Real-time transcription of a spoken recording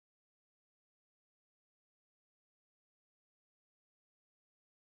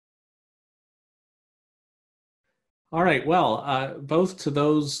All right. Well, both to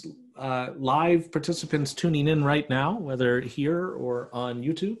those live participants tuning in right now, whether here or on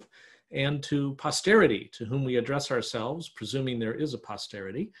YouTube, and to posterity, to whom we address ourselves, presuming there is a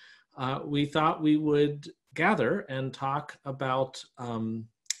posterity, we thought we would gather and talk about the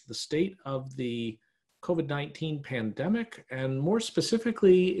state of the COVID-19 pandemic, and more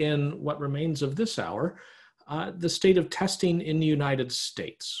specifically in what remains of this hour, the state of testing in the United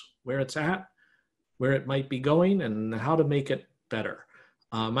States, where it's at, where it might be going, and how to make it better.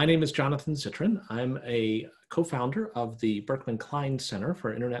 My name is Jonathan Zittrain. I'm a co-founder of the Berkman Klein Center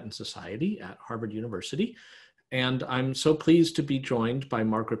for Internet and Society at Harvard University. And I'm so pleased to be joined by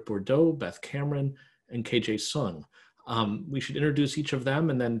Margaret Bourdeaux, Beth Cameron, and KJ Seung. We should introduce each of them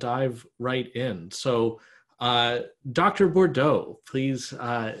and then dive right in. So Dr. Bourdeaux, please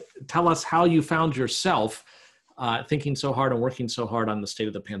tell us how you found yourself thinking so hard and working so hard on the state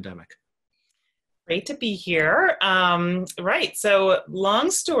of the pandemic. Great to be here. Right. So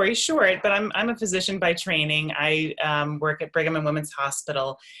long story short, but I'm a physician by training. I work at Brigham and Women's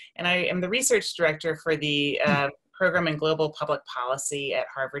Hospital, and I am the research director for the program in global public policy at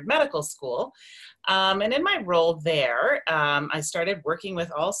Harvard Medical School. And in my role there, I started working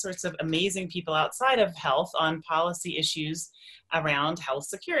with all sorts of amazing people outside of health on policy issues around health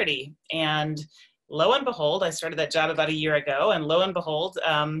security. And lo and behold, I started that job about a year ago, and lo and behold,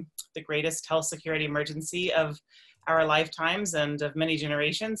 the greatest health security emergency of our lifetimes and of many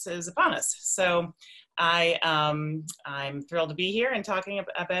generations is upon us. So I'm thrilled to be here and talking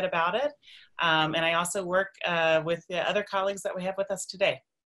a bit about it. And I also work with the other colleagues that we have with us today.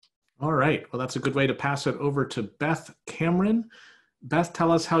 All right. Well, that's a good way to pass it over to Beth Cameron. Beth, tell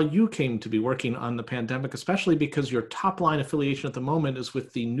us how you came to be working on the pandemic, especially because your top line affiliation at the moment is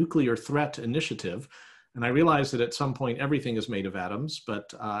with the Nuclear Threat Initiative. And I realize that at some point everything is made of atoms,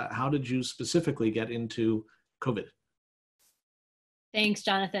 but how did you specifically get into COVID? Thanks,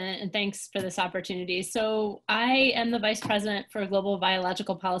 Jonathan, and thanks for this opportunity. So I am the Vice President for Global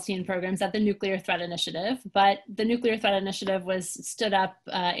Biological Policy and Programs at the Nuclear Threat Initiative, but the Nuclear Threat Initiative was stood up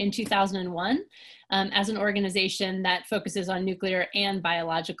in 2001 as an organization that focuses on nuclear and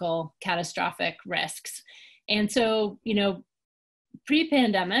biological catastrophic risks. And so,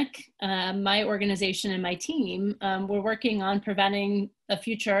 pre-pandemic, my organization and my team were working on preventing a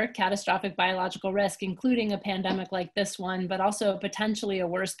future catastrophic biological risk, including a pandemic like this one, but also potentially a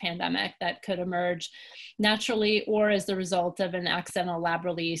worse pandemic that could emerge naturally or as the result of an accidental lab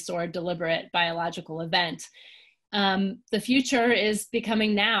release or deliberate biological event. The future is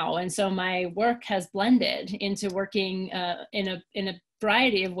becoming now, and so my work has blended into working in a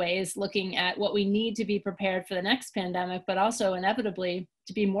variety of ways, looking at what we need to be prepared for the next pandemic, but also inevitably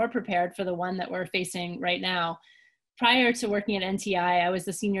to be more prepared for the one that we're facing right now. Prior to working at NTI, I was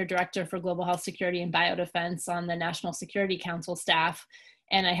the Senior Director for Global Health Security and Biodefense on the National Security Council staff,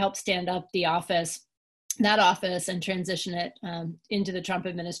 and I helped stand up that office and transition it into the Trump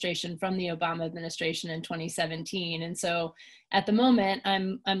administration from the Obama administration in 2017. And so at the moment,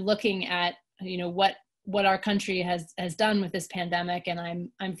 I'm looking at what our country has done with this pandemic, and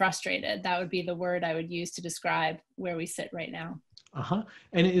I'm frustrated. That would be the word I would use to describe where we sit right now.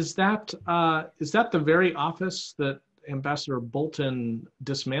 And is that the very office that Ambassador Bolton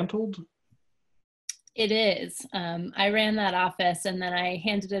dismantled? It is. I ran that office, and then I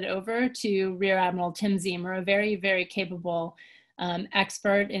handed it over to Rear Admiral Tim Ziemer, a very, very capable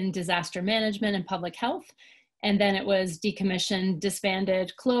expert in disaster management and public health. And then it was decommissioned,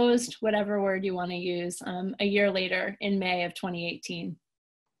 disbanded, closed, whatever word you want to use, a year later in May of 2018.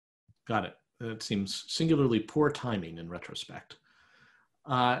 Got it. That seems singularly poor timing in retrospect.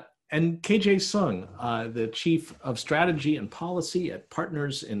 And KJ Seung, the Chief of Strategy and Policy at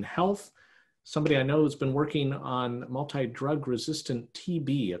Partners in Health, somebody I know has been working on multi-drug resistant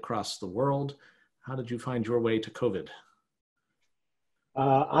TB across the world. How did you find your way to COVID?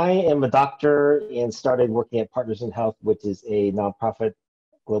 I am a doctor and started working at Partners in Health, which is a nonprofit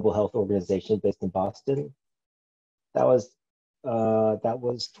global health organization based in Boston. That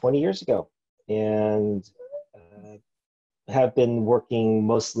was 20 years ago, and have been working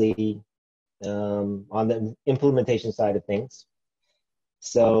mostly on the implementation side of things.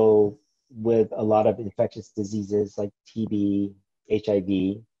 So with a lot of infectious diseases like TB,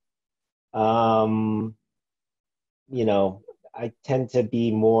 HIV, I tend to be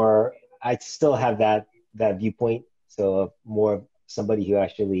more, I still have that viewpoint. So more somebody who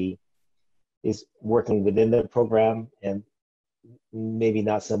actually is working within the program and maybe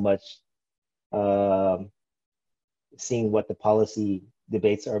not so much seeing what the policy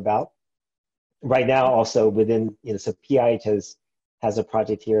debates are about. Right now also within, so PIH has a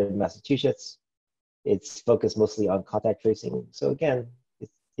project here in Massachusetts it's focused mostly on contact tracing. So again,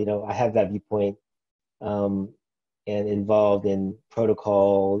 it's, I have that viewpoint, and involved in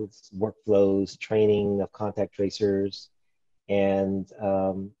protocols, workflows, training of contact tracers, and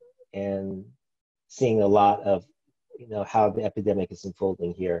seeing a lot of how the epidemic is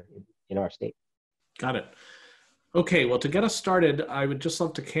unfolding here in our state. Got it. Okay, well, to get us started, I would just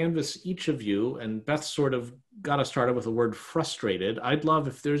love to canvass each of you, and Beth sort of got us started with the word frustrated. I'd love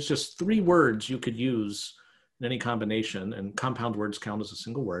if there's just 3 words you could use in any combination, and compound words count as a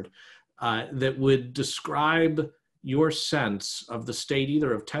single word, that would describe your sense of the state,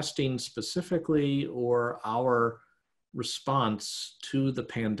 either of testing specifically or our response to the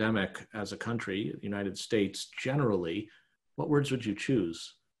pandemic as a country, the United States generally. What words would you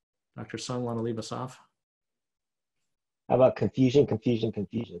choose? Dr. Seung, want to leave us off? How about confusion, confusion,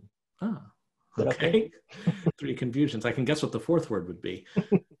 confusion? Ah, okay. 3 confusions. I can guess what the 4th word would be.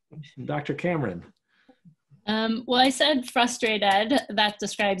 Dr. Cameron. Well, I said frustrated. That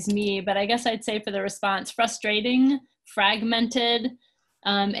describes me, but I guess I'd say for the response, frustrating, fragmented,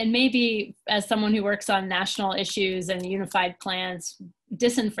 and maybe as someone who works on national issues and unified plans,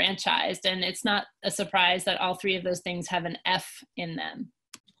 disenfranchised. And it's not a surprise that all 3 of those things have an F in them.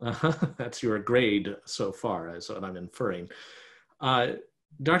 That's your grade so far, is what I'm inferring.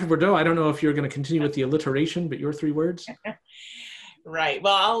 Dr. Bourdeaux, I don't know if you're going to continue with the alliteration, but your 3 words? Right.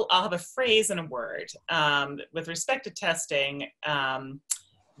 Well, I'll have a phrase and a word. With respect to testing,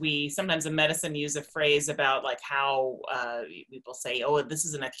 we sometimes in medicine use a phrase about like how people say, oh, this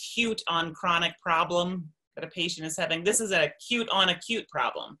is an acute on chronic problem that a patient is having. This is an acute on acute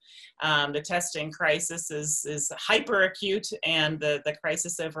problem. The testing crisis is hyper acute, and the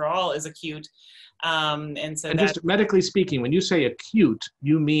crisis overall is acute. And just medically speaking, when you say acute,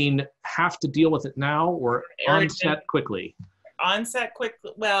 you mean have to deal with it now or onset quickly? Onset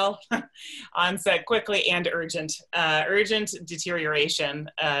quickly, well, onset quickly and urgent. Urgent deterioration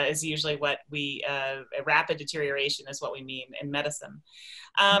is usually what rapid deterioration is what we mean in medicine.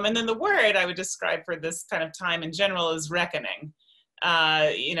 And then the word I would describe for this kind of time in general is reckoning.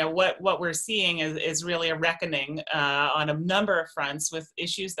 What we're seeing is really a reckoning on a number of fronts with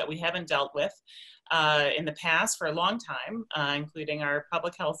issues that we haven't dealt with in the past for a long time, including our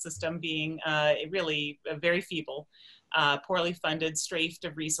public health system being really very feeble. Poorly funded, strafed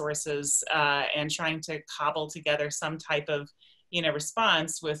of resources, and trying to cobble together some type of,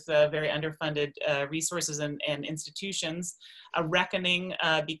 response with very underfunded resources and institutions. A reckoning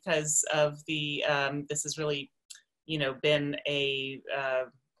because of the this has really, been a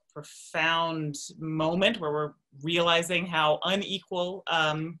profound moment where we're realizing how unequal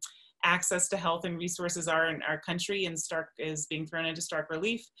access to health and resources are in our country, and is being thrown into stark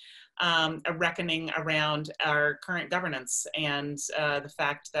relief. A reckoning around our current governance and the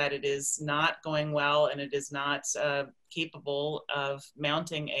fact that it is not going well and it is not capable of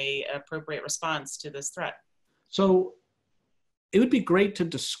mounting a appropriate response to this threat. So it would be great to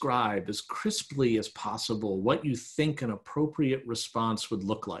describe as crisply as possible what you think an appropriate response would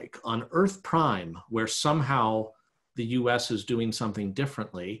look like. On Earth Prime, where somehow the US is doing something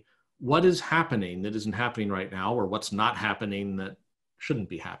differently, what is happening that isn't happening right now, or what's not happening that shouldn't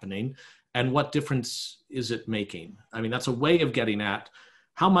be happening, and what difference is it making? I mean, that's a way of getting at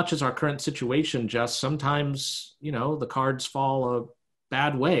how much is our current situation just sometimes, the cards fall a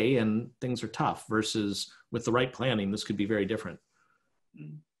bad way and things are tough, versus with the right planning, this could be very different.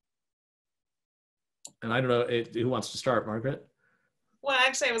 And I don't know, who wants to start, Margaret? Well,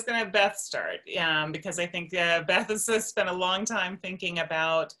 actually, I was going to have Beth start, because I think Beth has spent a long time thinking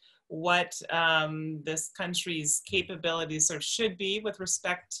about what this country's capabilities sort of should be with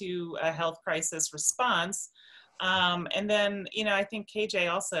respect to a health crisis response. And then, I think KJ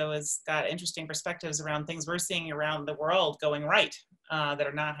also has got interesting perspectives around things we're seeing around the world going right that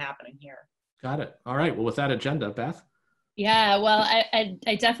are not happening here. Got it. All right. Well, with that agenda, Beth? Yeah, well,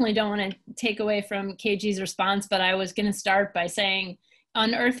 I definitely don't want to take away from KG's response, but I was going to start by saying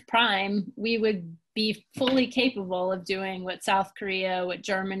on Earth Prime, we would be fully capable of doing what South Korea, what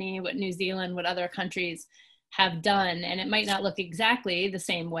Germany, what New Zealand, what other countries have done. And it might not look exactly the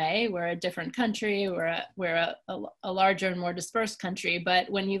same way. We're a different country, we're a larger and more dispersed country. But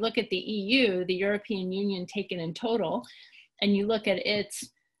when you look at the EU, the European Union taken in total, and you look at its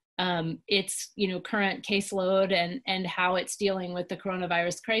current caseload and how it's dealing with the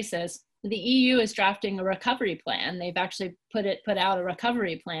coronavirus crisis, the EU is drafting a recovery plan. They've actually put out a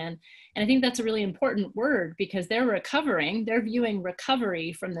recovery plan. And I think that's a really important word, because they're viewing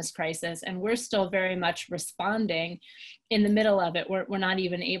recovery from this crisis, and we're still very much responding in the middle of it. We're not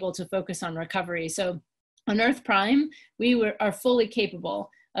even able to focus on recovery. So on Earth Prime, we are fully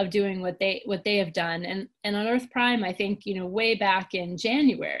capable of doing what they have done. And on Earth Prime, I think, way back in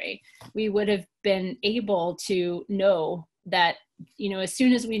January, we would have been able to know that, as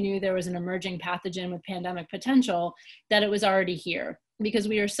soon as we knew there was an emerging pathogen with pandemic potential, that it was already here, because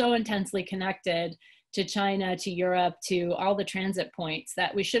we are so intensely connected to China, to Europe, to all the transit points,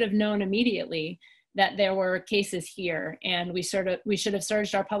 that we should have known immediately that there were cases here. And we should have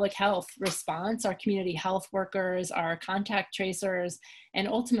surged our public health response, our community health workers, our contact tracers, and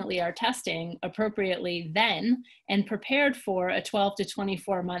ultimately our testing appropriately then, and prepared for a 12 to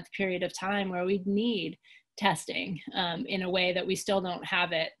 24 month period of time where we'd need testing in a way that we still don't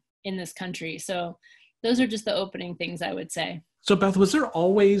have it in this country. So those are just the opening things I would say. So Beth, was there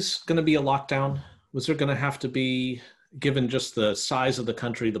always going to be a lockdown? Was there going to have to be, given just the size of the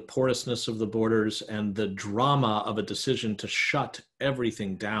country, the porousness of the borders, and the drama of a decision to shut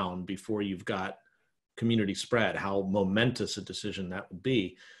everything down before you've got community spread, how momentous a decision that would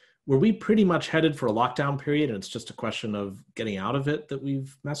be? Were we pretty much headed for a lockdown period, and it's just a question of getting out of it that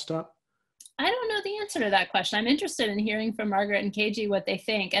we've messed up? I don't know the answer to that question. I'm interested in hearing from Margaret and KG what they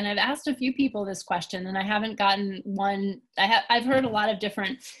think. And I've asked a few people this question, and I haven't gotten one. I've heard a lot of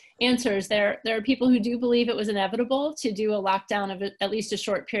different answers. There are people who do believe it was inevitable to do a lockdown of at least a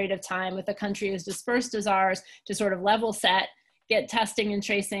short period of time with a country as dispersed as ours, to sort of level set, get testing and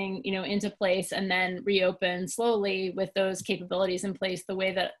tracing, into place, and then reopen slowly with those capabilities in place, the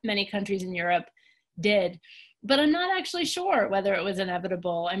way that many countries in Europe did. But I'm not actually sure whether it was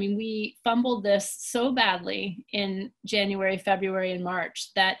inevitable. I mean, we fumbled this so badly in January, February, and March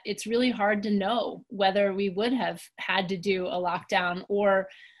that it's really hard to know whether we would have had to do a lockdown, or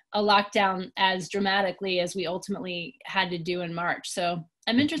a lockdown as dramatically as we ultimately had to do in March. So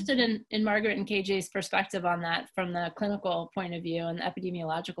I'm interested in Margaret and KJ's perspective on that from the clinical point of view and the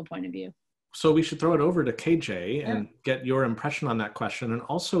epidemiological point of view. So we should throw it over to KJ and get your impression on that question. And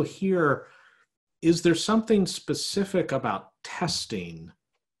also hear, is there something specific about testing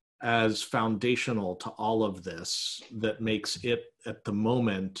as foundational to all of this that makes it, at the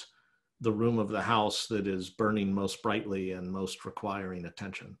moment, the room of the house that is burning most brightly and most requiring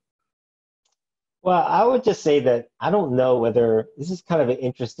attention? Well, I would just say that I don't know whether, this is kind of an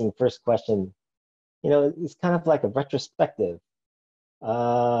interesting first question. It's kind of like a retrospective.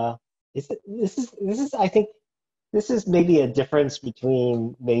 I think this is maybe a difference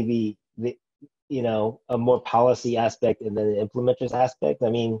between maybe a more policy aspect and then the implementers aspect. I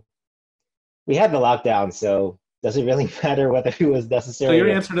mean, we had the lockdown, so does it really matter whether it was necessary? So your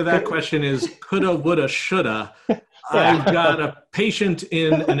answer to that question is coulda, woulda, shoulda. I've got a patient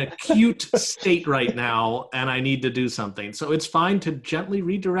in an acute state right now, and I need to do something. So it's fine to gently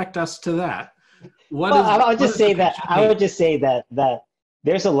redirect us to that. I would just say that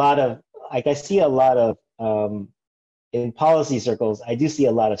there's a lot of, I see a lot of, in policy circles, I do see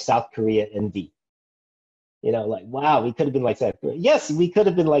a lot of South Korea envy. Wow, we could have been like South Korea. Yes, we could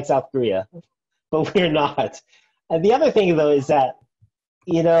have been like South Korea, but we're not. And the other thing, though, is that,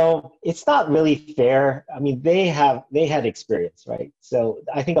 it's not really fair. I mean, they had experience, right? So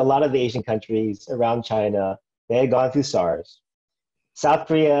I think a lot of the Asian countries around China, they had gone through SARS. South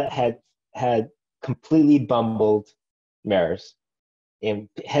Korea had completely bumbled MERS, and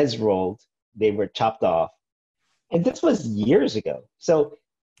heads rolled. They were chopped off. And this was years ago. So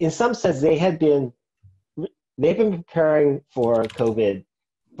in some sense, they've been preparing for COVID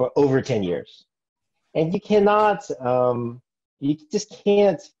for over 10 years. And you cannot, you just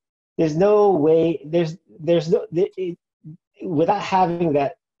can't, there's no way, without having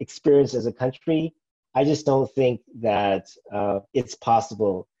that experience as a country, I just don't think that it's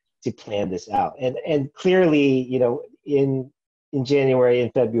possible to plan this out. And clearly, in January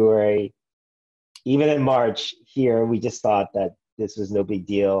and February, even in March here, we just thought that this was no big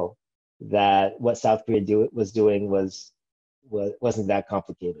deal, that what South Korea was doing wasn't that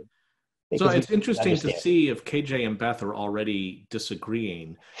complicated. So it's interesting to see if KJ and Beth are already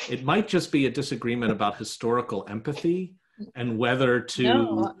disagreeing. It might just be a disagreement about historical empathy and whether to...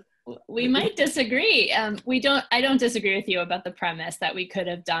 No, we might disagree. I don't disagree with you about the premise that we could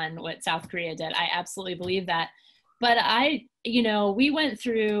have done what South Korea did. I absolutely believe that. But we went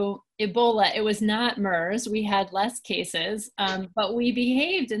through Ebola. It was not MERS. We had less cases, but we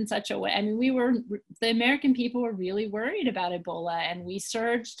behaved in such a way. I mean, the American people were really worried about Ebola, and we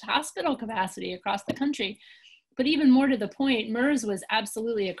surged hospital capacity across the country. But even more to the point, MERS was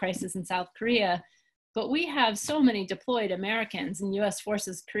absolutely a crisis in South Korea, but we have so many deployed Americans in U.S.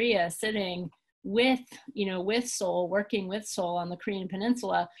 Forces Korea sitting with Seoul, working with Seoul on the Korean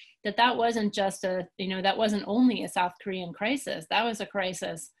Peninsula, that wasn't just that wasn't only a South Korean crisis. That was a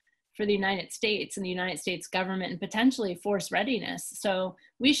crisis for the United States and the United States government, and potentially force readiness. So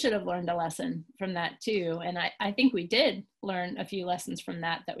we should have learned a lesson from that too. And I think we did learn a few lessons from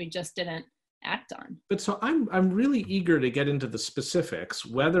that we just didn't act on. But so I'm really eager to get into the specifics,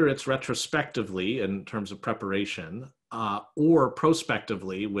 whether it's retrospectively in terms of preparation or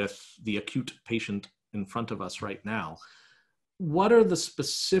prospectively with the acute patient in front of us right now. What are the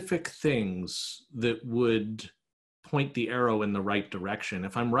specific things that would point the arrow in the right direction?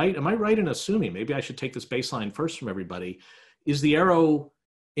 If I'm right, am I right in assuming, maybe I should take this baseline first from everybody, is the arrow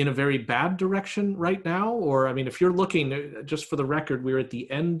in a very bad direction right now? Or, I mean, if you're looking, just for the record, we're at the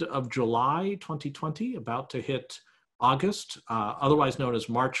end of July 2020, about to hit August, otherwise known as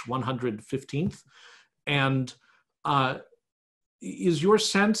March 115th. And is your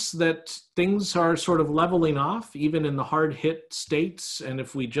sense that things are sort of leveling off, even in the hard hit states? And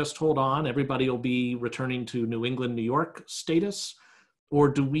if we just hold on, everybody will be returning to New England, New York status? Or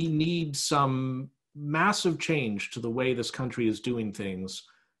do we need some massive change to the way this country is doing things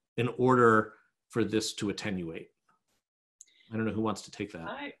in order for this to attenuate? I don't know who wants to take that.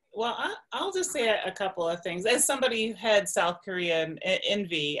 I'll just say a couple of things. As somebody who had South Korea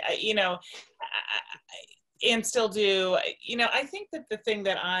envy, and still do, I think that the thing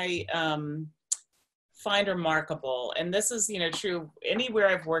that I find remarkable, and this is, true anywhere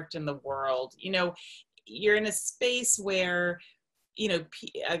I've worked in the world, you're in a space where,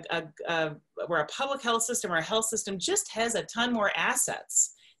 where a public health system or a health system just has a ton more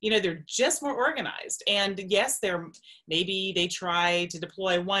assets. They're just more organized. And yes, maybe they try to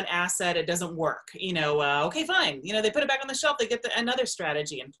deploy one asset, it doesn't work. Okay, fine. They put it back on the shelf, they get another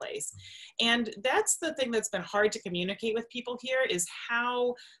strategy in place. And that's the thing that's been hard to communicate with people here, is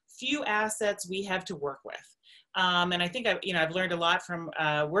how few assets we have to work with. And I think I've learned a lot from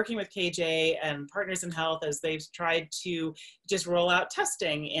working with KJ and Partners in Health as they've tried to just roll out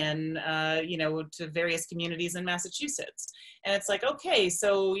testing in, to various communities in Massachusetts. And it's like, okay,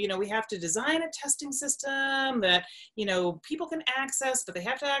 so, we have to design a testing system that, people can access, but they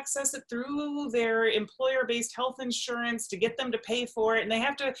have to access it through their employer-based health insurance to get them to pay for it. And they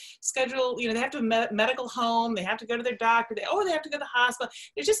have to schedule, they have to medical home, they have to go to their doctor, they have to go to the hospital.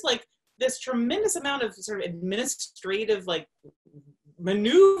 It's just like this tremendous amount of sort of administrative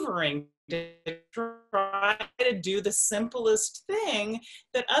maneuvering to try to do the simplest thing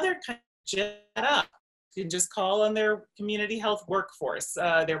that other countries set up. You can just call on their community health workforce,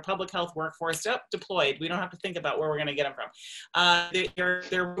 their public health workforce, deployed. We don't have to think about where we're going to get them from. They're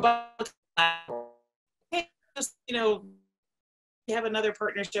just, we have another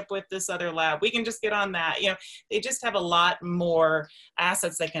partnership with this other lab, we can just get on that. They just have a lot more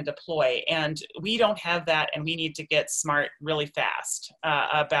assets they can deploy, and we don't have that, and we need to get smart really fast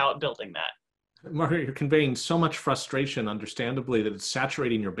about building that. Margaret, you're conveying so much frustration, understandably, that it's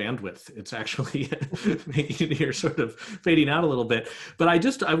saturating your bandwidth. It's actually making you're sort of fading out a little bit. But I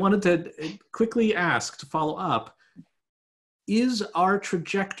wanted to quickly ask, to follow up, is our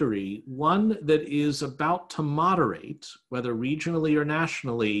trajectory one that is about to moderate, whether regionally or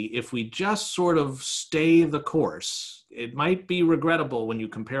nationally, if we just sort of stay the course? It might be regrettable when you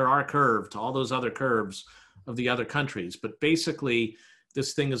compare our curve to all those other curves of the other countries, but basically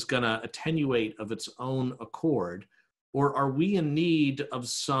this thing is going to attenuate of its own accord. Or are we in need of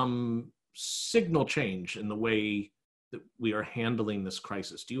some signal change in the way that we are handling this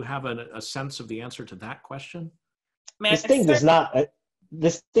crisis? Do you have a sense of the answer to that question? This thing does not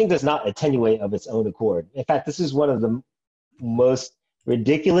attenuate of its own accord. In fact, this is one of the most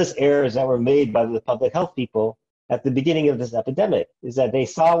ridiculous errors that were made by the public health people at the beginning of this epidemic, is that they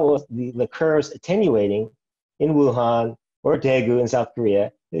saw the curves attenuating in Wuhan or Daegu in South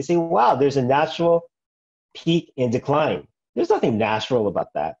Korea. They say, wow, there's a natural peak in decline. There's nothing natural about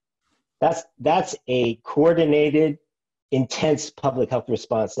that. That's a coordinated, intense public health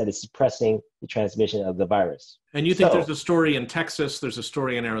response that is suppressing the transmission of the virus. And you think there's a story in Texas, there's a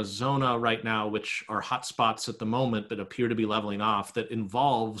story in Arizona right now, which are hotspots at the moment but appear to be leveling off, that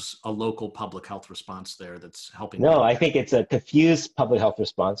involves a local public health response there that's helping? No, I think it's a confused public health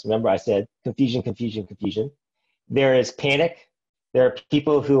response. Remember, I said confusion, confusion, confusion. There is panic. There are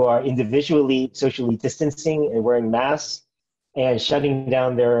people who are individually socially distancing and wearing masks and shutting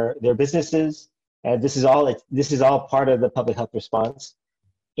down their businesses. And this is all part of the public health response.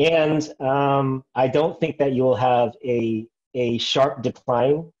 And I don't think that you will have a sharp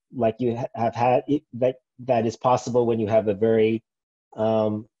decline like you have had that is possible when you have a very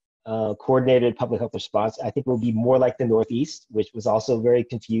coordinated public health response. I think it will be more like the Northeast, which was also very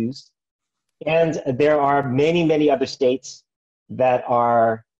confused. And there are many, many other states that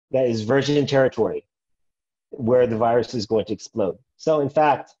is virgin territory where the virus is going to explode. So in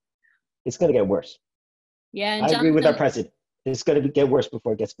fact, it's going to get worse. Yeah, and I agree with our president. It's going to get worse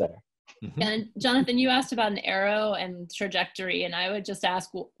before it gets better. Mm-hmm. And Jonathan, you asked about an arrow and trajectory, and I would just ask,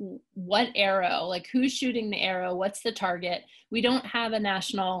 what arrow? Like, who's shooting the arrow? What's the target? We don't have a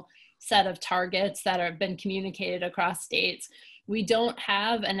national set of targets that have been communicated across states. We don't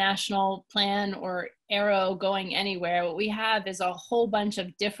have a national plan or arrow going anywhere. What we have is a whole bunch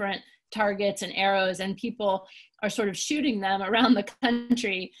of different targets and arrows, and people are sort of shooting them around the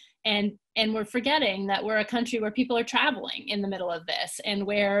country. And we're forgetting that we're a country where people are traveling in the middle of this, and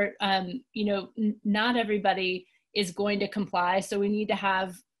where, not everybody is going to comply. So we need to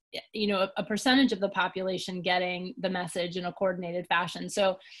have, a percentage of the population getting the message in a coordinated fashion.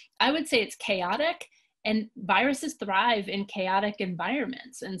 So I would say it's chaotic, and viruses thrive in chaotic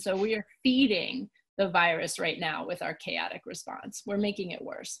environments. And so we are feeding the virus right now with our chaotic response. We're making it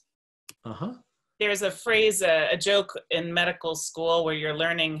worse. Uh-huh. There's a phrase, a joke in medical school where you're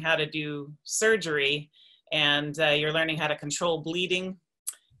learning how to do surgery, and you're learning how to control bleeding.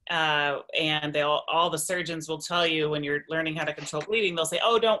 And all the surgeons will tell you, when you're learning how to control bleeding, they'll say,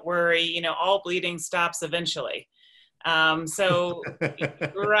 "Oh, don't worry, all bleeding stops eventually." So,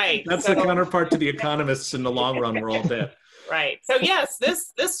 right. That's the counterpart to the economists. In the long run, we're all dead. Right. So yes,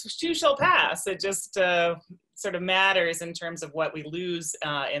 this too shall pass. It just sort of matters in terms of what we lose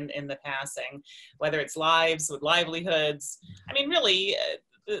in the passing, whether it's lives with livelihoods. I mean, really,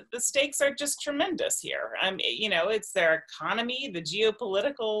 the stakes are just tremendous here. It's their economy, the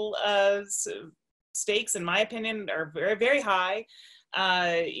geopolitical stakes, in my opinion, are very, very high.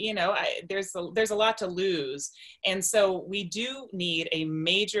 There's a lot to lose. And so we do need a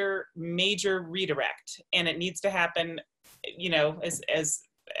major redirect, and it needs to happen, as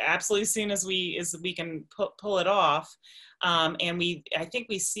absolutely soon as we can pull it off. And I think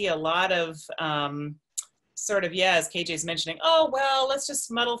we see a lot of as KJ's mentioning, oh, well, let's just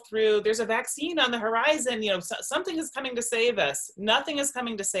muddle through. There's a vaccine on the horizon. Something is coming to save us. Nothing is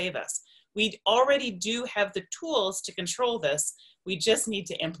coming to save us. We already do have the tools to control this. We just need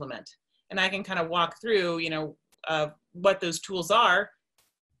to implement. And I can kind of walk through, what those tools are.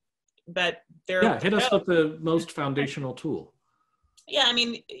 But hit us with the most foundational tool. Yeah, I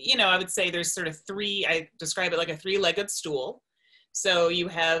mean, I would say there's sort of I describe it like a three-legged stool. So you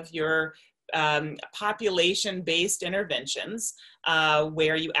have your population-based interventions,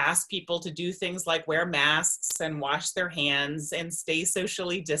 where you ask people to do things like wear masks and wash their hands and stay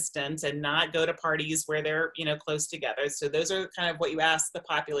socially distant and not go to parties where they're, close together. So those are kind of what you ask the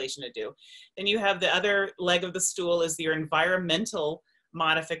population to do. Then you have the other leg of the stool is your environmental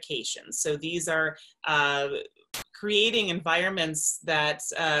modifications. So these are creating environments that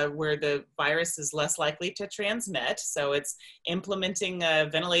where the virus is less likely to transmit. So it's implementing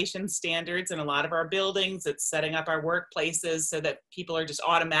ventilation standards in a lot of our buildings. It's setting up our workplaces so that people are just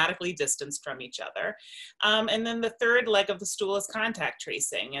automatically distanced from each other. And then the third leg of the stool is contact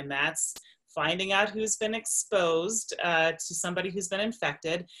tracing, and that's finding out who's been exposed to somebody who's been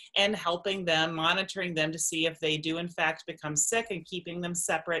infected and helping them, monitoring them to see if they do in fact become sick, and keeping them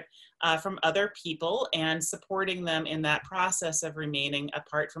separate from other people and supporting them in that process of remaining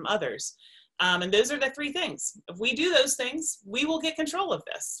apart from others. And those are the three things. If we do those things, we will get control of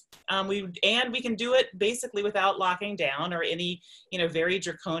this. We can do it basically without locking down or any, very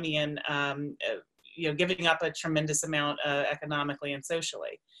draconian, giving up a tremendous amount economically and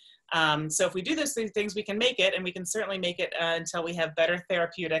socially. So if we do those three things, we can make it, and we can certainly make it until we have better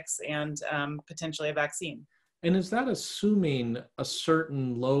therapeutics and potentially a vaccine. And is that assuming a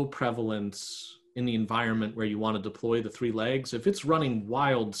certain low prevalence in the environment where you want to deploy the three legs? If it's running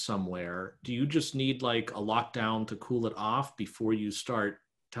wild somewhere, do you just need like a lockdown to cool it off before you start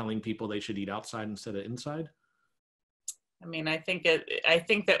telling people they should eat outside instead of inside? I mean, I think that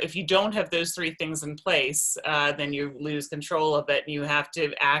if you don't have those three things in place, then you lose control of it, and you have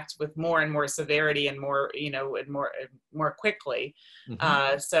to act with more and more severity and more, and more quickly.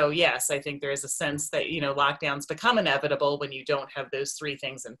 Mm-hmm. So yes, I think there is a sense that, lockdowns become inevitable when you don't have those three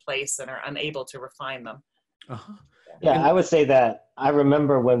things in place and are unable to refine them. Uh-huh. Yeah, I would say that I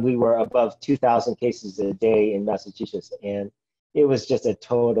remember when we were above 2,000 cases a day in Massachusetts, and it was just a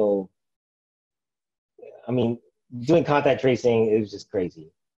total, doing contact tracing, it was just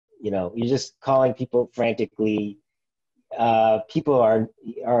crazy. You're just calling people frantically. People are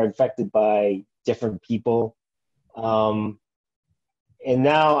infected by different people. And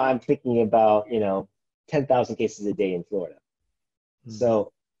now I'm thinking about, 10,000 cases a day in Florida. Mm-hmm.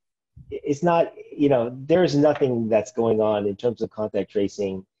 So it's not, there's nothing that's going on in terms of contact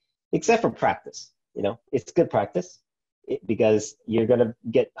tracing, except for practice. It's good practice. Because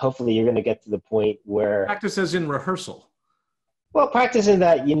hopefully you're going to get to the point where practice as in rehearsal. Well, practicing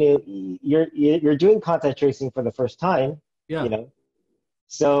that, you're doing contact tracing for the first time, Yeah. you know.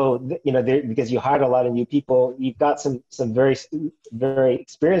 So, because you hired a lot of new people, you've got some very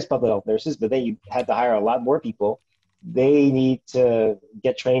experienced public health nurses, but then you had to hire a lot more people. They need to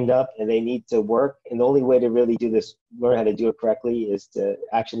get trained up and they need to work. And the only way to really do this, learn how to do it correctly, is to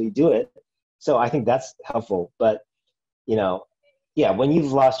actually do it. So I think that's helpful. But, yeah, when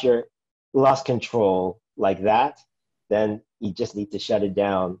you've lost control like that, then you just need to shut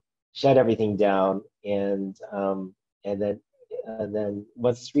everything down, and then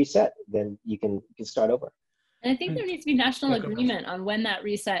once it's reset, then you can start over. And I think there needs to be national agreement on when that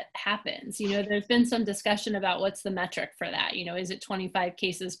reset happens. There's been some discussion about what's the metric for that. Is it 25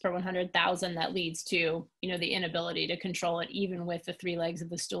 cases per 100,000 that leads to, the inability to control it, even with the 3 legs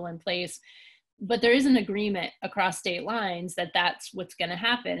of the stool in place? But there is an agreement across state lines that that's what's going to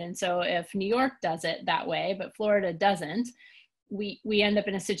happen. And so if New York does it that way, but Florida doesn't, we end up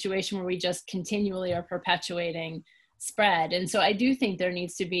in a situation where we just continually are perpetuating spread. And so I do think there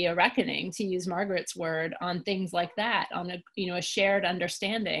needs to be a reckoning, to use Margaret's word, on things like that, on a shared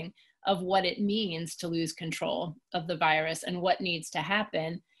understanding of what it means to lose control of the virus and what needs to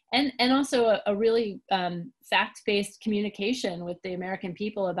happen. And also a really fact-based communication with the American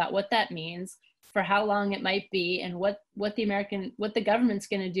people about what that means, for how long it might be, and what the government's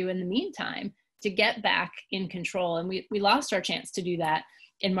going to do in the meantime to get back in control. And we lost our chance to do that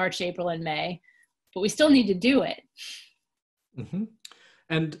in March, April, and May, but we still need to do it. Mm-hmm.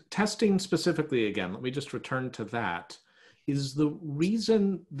 And testing specifically, again, let me just return to that. Is the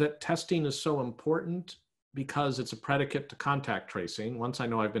reason that testing is so important because it's a predicate to contact tracing? Once I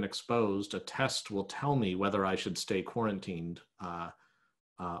know I've been exposed, a test will tell me whether I should stay quarantined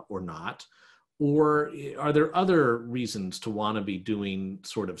or not. Or are there other reasons to want to be doing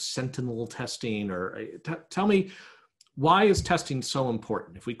sort of sentinel testing? Or tell me, why is testing so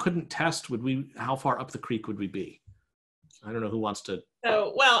important? If we couldn't test, how far up the creek would we be? I don't know who wants to.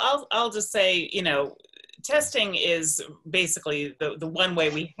 So, well, I'll just say, testing is basically the one way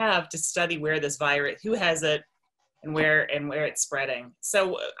we have to study where this virus, who has it, and where it's spreading.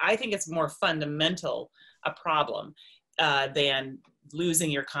 So I think it's more fundamental a problem than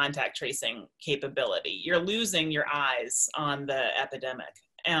losing your contact tracing capability. You're losing your eyes on the epidemic.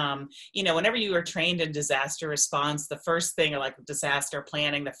 Whenever you are trained in disaster response, the first thing, or like disaster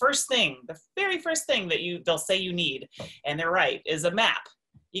planning, the very first thing that they'll say you need, and they're right, is a map.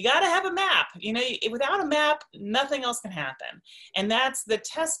 You got to have a map. Without a map, nothing else can happen. And that's the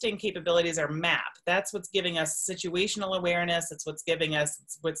testing capabilities, are map. That's what's giving us situational awareness. It's what's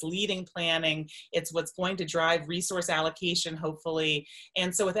what's leading planning. It's what's going to drive resource allocation, hopefully.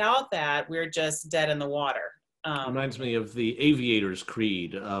 And so without that, we're just dead in the water. Reminds me of the aviator's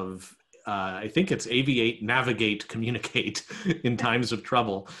creed of, I think it's aviate, navigate, communicate in times of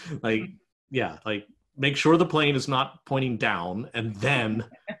trouble. Make sure the plane is not pointing down, and then,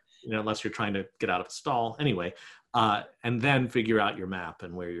 unless you're trying to get out of a stall anyway, and then figure out your map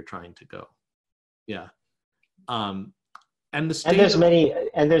and where you're trying to go. Yeah. And there's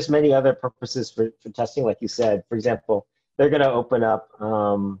many other purposes for testing, like you said. For example, they're going to open up,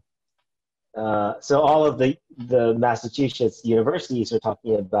 so all of the Massachusetts universities are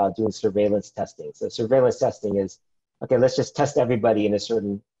talking about doing surveillance testing. So surveillance testing is, okay, let's just test everybody in a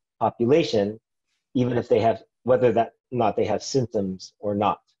certain population, even if whether that not they have symptoms or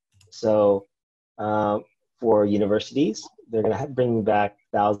not. So for universities, they're going to bring back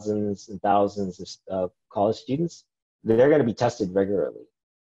thousands and thousands of college students. They're going to be tested regularly,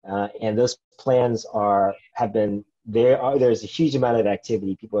 and those plans there's a huge amount of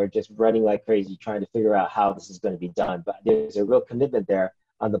activity. People are just running like crazy trying to figure out how this is going to be done. But there's a real commitment there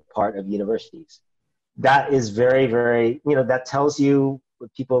on the part of universities. That is very, very, that tells you when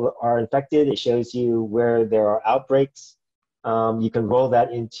people are infected. It shows you where there are outbreaks. You can roll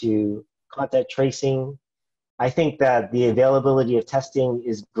that into contact tracing. I think that the availability of testing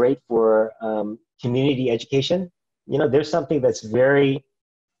is great for community education. There's something that's very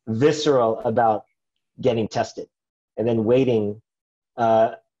visceral about getting tested and then waiting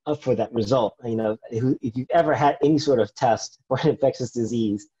for that result. If you've ever had any sort of test for an infectious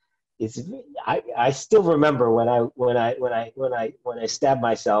disease, I still remember when I stabbed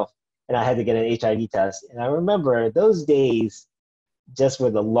myself and I had to get an HIV test, and I remember those days just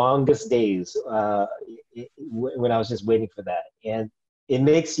were the longest days when I was just waiting for that. And it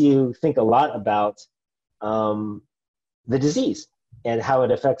makes you think a lot about the disease and how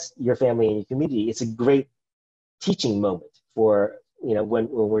it affects your family and your community. It's a great teaching moment for when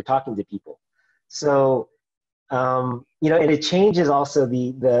we're talking to people. So and it changes also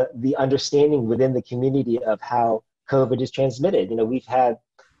the understanding within the community of how COVID is transmitted. We've had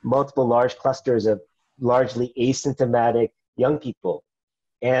multiple large clusters of largely asymptomatic young people.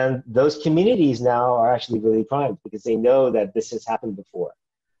 And those communities now are actually really primed because they know that this has happened before.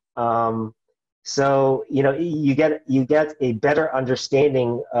 So you get a better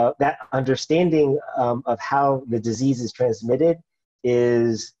understanding of that. Understanding of how the disease is transmitted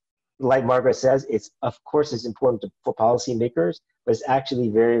is, like Margaret says, it's of course is important for policymakers, but it's actually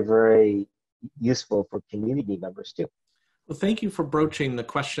very, very useful for community members too. Well, thank you for broaching the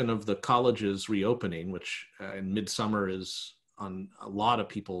question of the colleges reopening, which in midsummer is on a lot of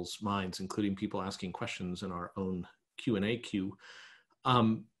people's minds, including people asking questions in our own Q&A queue.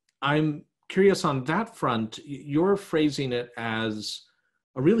 I'm curious on that front. You're phrasing it as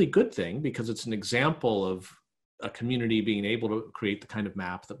a really good thing because it's an example of a community being able to create the kind of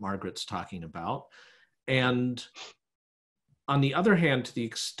map that Margaret's talking about. And on the other hand, to the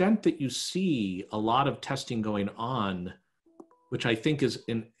extent that you see a lot of testing going on, which I think is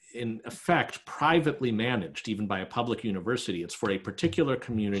in effect privately managed even by a public university, it's for a particular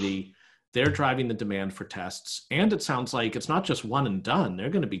community. They're driving the demand for tests. And it sounds like it's not just one and done. They're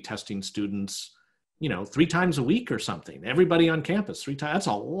going to be testing students, 3 times a week or something. Everybody on campus 3 times. That's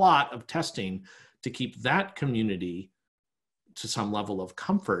a lot of testing to keep that community to some level of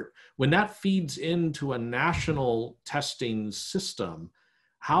comfort. When that feeds into a national testing system,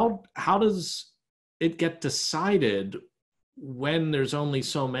 how does it get decided when there's only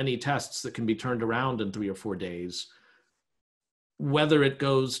so many tests that can be turned around in 3 or 4 days? Whether it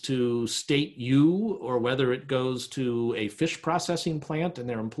goes to state U or whether it goes to a fish processing plant and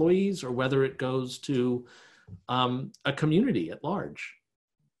their employees, or whether it goes to a community at large.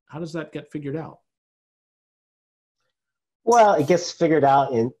 How does that get figured out? Well, it gets figured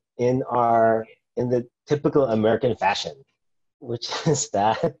out in the typical American fashion, which is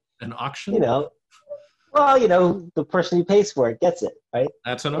that an auction. The person who pays for it gets it, right?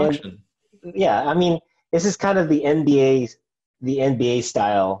 That's an auction. Yeah, I mean, this is kind of the NBA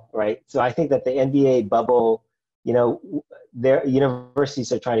style, right? So I think that the NBA bubble, their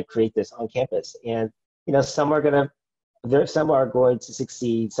universities are trying to create this on campus, and some are going to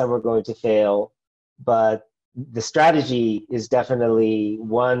succeed, some are going to fail, but the strategy is definitely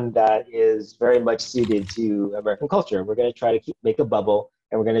one that is very much suited to American culture. We're going to try to make a bubble,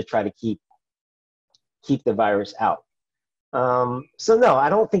 and we're going to try to keep the virus out. So no, I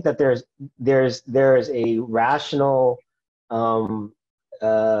don't think that there's a rational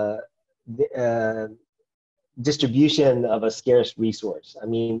distribution of a scarce resource. I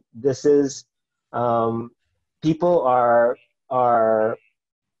mean, this is people are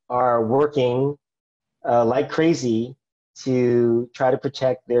working like crazy to try to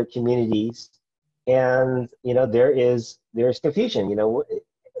protect their communities, and there's confusion.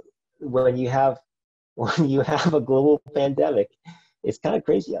 When you have a global pandemic, it's kind of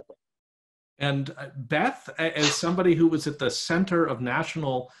crazy out there. And Beth, as somebody who was at the center of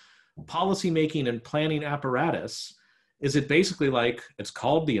national policymaking and planning apparatus, is it basically like it's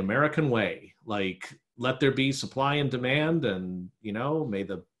called the American way? Like, let there be supply and demand, and may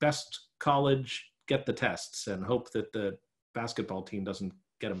the best college get the tests and hope that the basketball team doesn't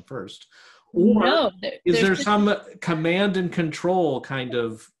get them first? Or no, is there some command and control kind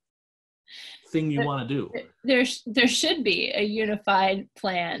of thing you want to do? There should be a unified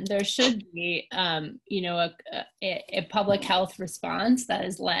plan. There should be, a public health response that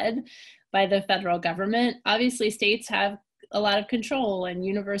is led by the federal government. Obviously, states have a lot of control, and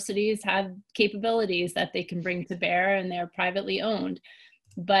universities have capabilities that they can bring to bear, and they're privately owned.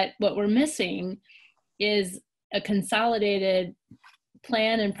 But what we're missing is a consolidated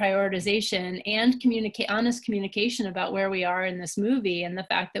plan and prioritization and honest communication about where we are in this movie, and the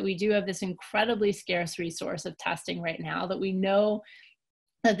fact that we do have this incredibly scarce resource of testing right now, that we know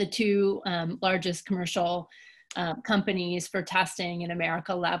that the 2 largest commercial companies for testing in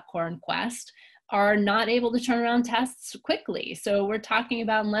America, LabCorp and Quest, are not able to turn around tests quickly. So we're talking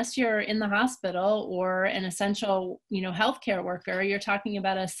about, unless you're in the hospital or an essential, healthcare worker, you're talking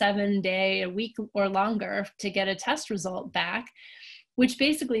about a 7-day, a week or longer to get a test result back, which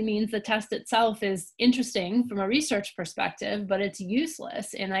basically means the test itself is interesting from a research perspective, but it's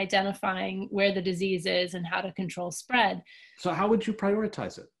useless in identifying where the disease is and how to control spread. So how would you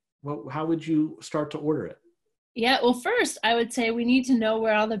prioritize it? How would you start to order it? Yeah, well, first, I would say we need to know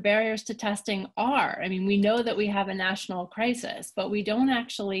where all the barriers to testing are. I mean, we know that we have a national crisis, but we don't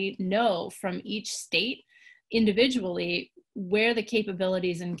actually know from each state individually where the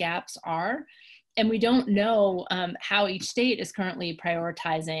capabilities and gaps are. And we don't know how each state is currently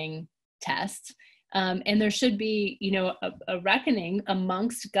prioritizing tests. And there should be, a reckoning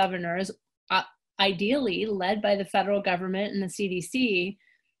amongst governors ideally led by the federal government and the CDC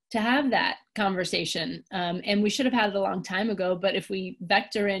to have that conversation. And we should have had it a long time ago, but if we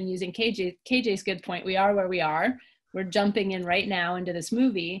vector in using KJ's good point, we are where we are. We're jumping in right now into this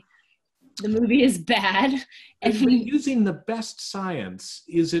movie. The movie is bad. And using the best science,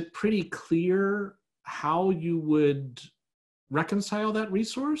 is it pretty clear how you would reconcile that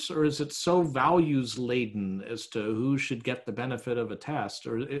resource, or is it so values laden as to who should get the benefit of a test?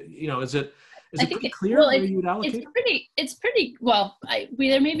 Or, is it pretty clear where you would allocate? It's pretty well.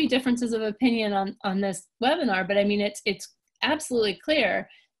 There may be differences of opinion on this webinar, but I mean, it's absolutely clear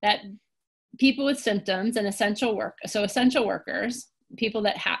that people with symptoms and essential workers, people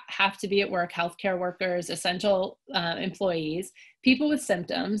that have to be at work, healthcare workers, essential employees, people with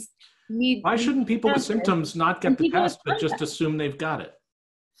symptoms need. Why shouldn't people with symptoms not get the test, but just assume they've got it?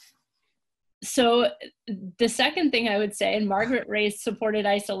 So the second thing I would say, and Margaret raised supported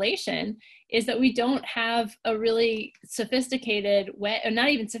isolation, is that we don't have a really sophisticated way, or not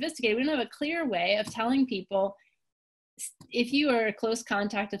even sophisticated, we don't have a clear way of telling people, if you are a close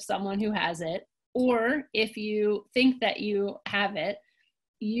contact of someone who has it, or if you think that you have it,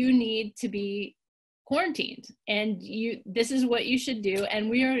 you need to be quarantined, and this is what you should do, and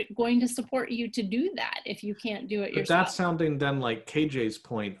we are going to support you to do that if you can't do it yourself. But that's sounding then like KJ's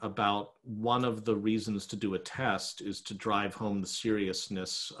point about one of the reasons to do a test is to drive home the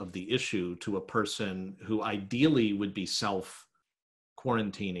seriousness of the issue to a person who ideally would be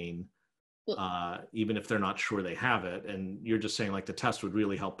self-quarantining, even if they're not sure they have it. And you're just saying like the test would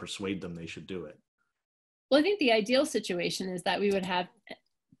really help persuade them they should do it. Well, I think the ideal situation is that we would have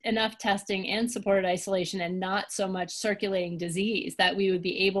enough testing and supported isolation and not so much circulating disease, that we would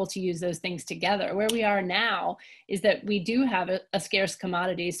be able to use those things together. Where we are now is that we do have a scarce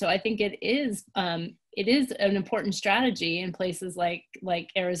commodity. So I think it is an important strategy in places like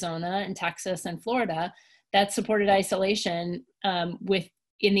Arizona and Texas and Florida, that supported isolation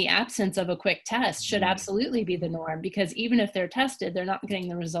in the absence of a quick test should absolutely be the norm, because even if they're tested, they're not getting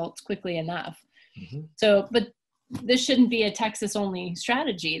the results quickly enough. Mm-hmm. So, but this shouldn't be a Texas only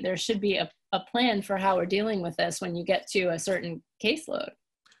strategy. There should be a plan for how we're dealing with this when you get to a certain caseload.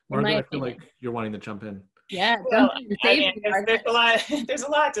 Margaret, I feel like you're wanting to jump in. Yeah, well, there's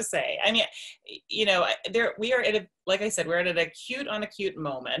a lot to say. I mean, we are at like I said, we're at an acute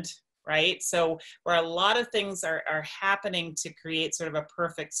moment, right? So where a lot of things are happening to create sort of a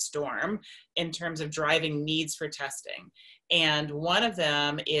perfect storm in terms of driving needs for testing. And one of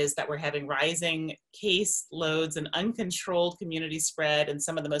them is that we're having rising case loads and uncontrolled community spread in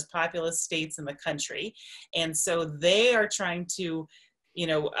some of the most populous states in the country. And so they are trying to,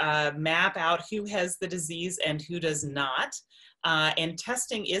 map out who has the disease and who does not. And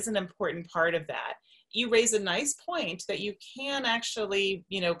testing is an important part of that. You raise a nice point that you can actually,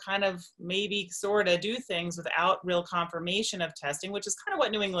 kind of maybe sort of do things without real confirmation of testing, which is kind of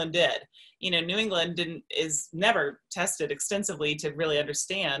what New England did. New England is never tested extensively to really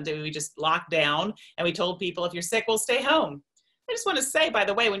understand. We just locked down and we told people, if you're sick, we'll stay home. I just want to say, by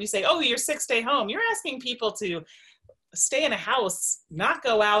the way, when you say, oh, you're sick, stay home, you're asking people to stay in a house, not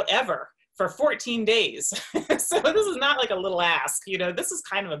go out ever for 14 days. So this is not like a little ask, this is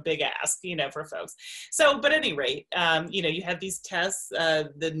kind of a big ask, for folks. So, but at any rate, you have these tests,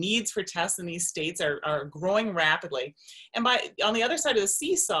 the needs for tests in these states are growing rapidly. And on the other side of the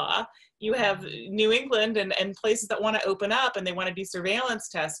seesaw, you have New England and places that want to open up and they want to do surveillance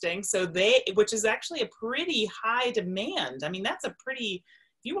testing. So which is actually a pretty high demand. I mean, that's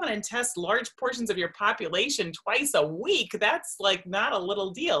if you want to test large portions of your population twice a week, that's like not a little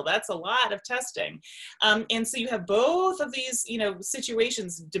deal. That's a lot of testing. And so you have both of these,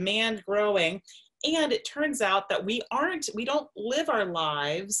 situations, demand growing. And it turns out that we don't live our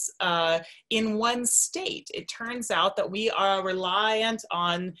lives in one state. It turns out that we are reliant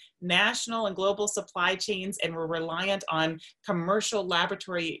on national and global supply chains, and we're reliant on commercial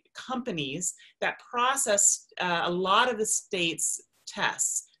laboratory companies that process a lot of the state's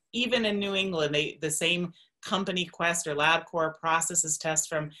tests. Even in New England, the same company, Quest or LabCorp, processes tests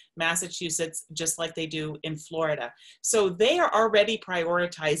from Massachusetts, just like they do in Florida. So they are already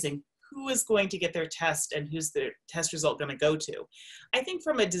prioritizing who is going to get their test and who's the test result going to go to. I think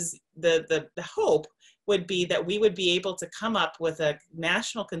from the hope would be that we would be able to come up with a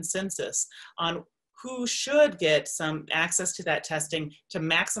national consensus on who should get some access to that testing to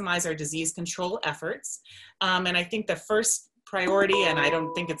maximize our disease control efforts. And I think the first priority, and I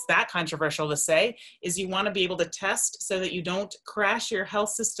don't think it's that controversial to say, is you want to be able to test so that you don't crash your health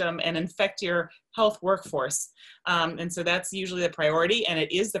system and infect your health workforce. And so that's usually the priority, and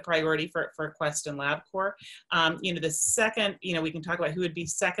it is the priority for Quest and LabCorp. The second, we can talk about who would be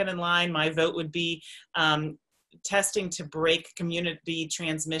second in line. My vote would be testing to break community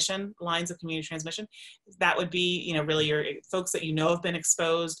transmission, lines of community transmission. That would be, really your folks that have been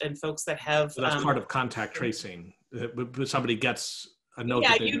exposed and folks that have. So that's part of contact tracing. Somebody gets a note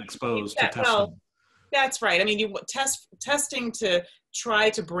that they've been exposed to test them. That's right. I mean, testing to try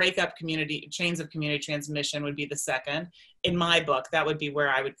to break up chains of community transmission would be the second. In my book, that would be where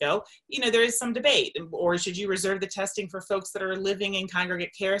I would go. There is some debate, or should you reserve the testing for folks that are living in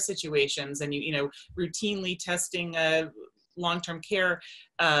congregate care situations and routinely testing long-term care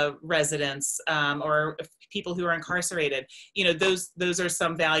residents or people who are incarcerated. Those are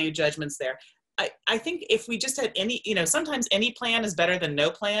some value judgments there. I think if we just had any, sometimes any plan is better than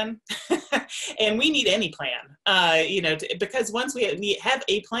no plan. And we need any plan, because once we have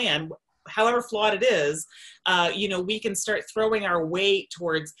a plan, however flawed it is, we can start throwing our weight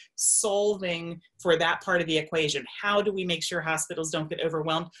towards solving for that part of the equation. How do we make sure hospitals don't get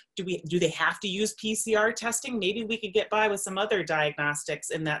overwhelmed? Do they have to use PCR testing? Maybe we could get by with some other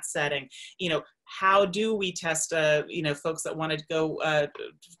diagnostics in that setting. How do we test, folks that want to go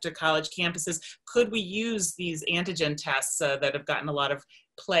to college campuses? Could we use these antigen tests that have gotten a lot of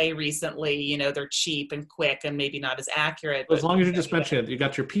play recently? They're cheap and quick and maybe not as accurate. As long as you just mentioned it, you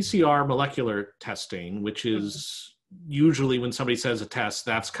got your PCR molecular testing, which is usually when somebody says a test,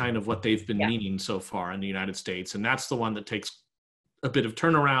 that's kind of what they've been meaning so far in the United States. And that's the one that takes a bit of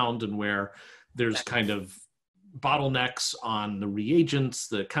turnaround and where there's kind of bottlenecks on the reagents,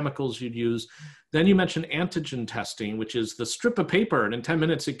 the chemicals you'd use. Then you mentioned antigen testing, which is the strip of paper, and in 10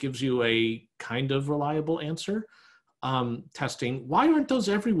 minutes it gives you a kind of reliable answer. Testing. Why aren't those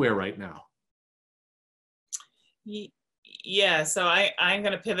everywhere right now? Yeah, so I'm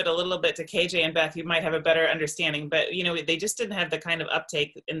going to pivot a little bit to KJ and Beth. You might have a better understanding, but they just didn't have the kind of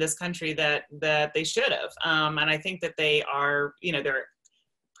uptake in this country that they should have. And I think that they are, they're a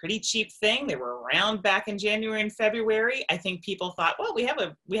pretty cheap thing. They were around back in January and February. I think people thought, well, we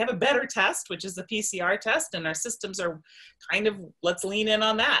have a better test, which is the PCR test, and our systems are kind of, let's lean in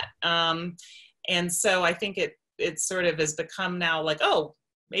on that. And so I think it sort of has become now like, oh,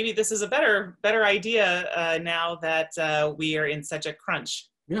 maybe this is a better idea now that we are in such a crunch.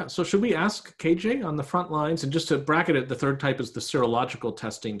 Yeah, so should we ask KJ on the front lines? And just to bracket it, the third type is the serological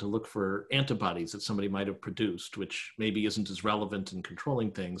testing to look for antibodies that somebody might have produced, which maybe isn't as relevant in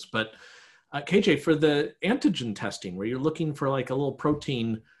controlling things. But KJ, for the antigen testing, where you're looking for like a little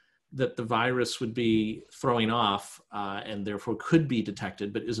protein that the virus would be throwing off and therefore could be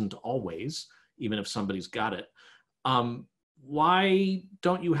detected, but isn't always, even if somebody's got it. Why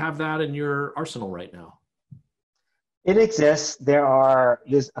don't you have that in your arsenal right now? It exists.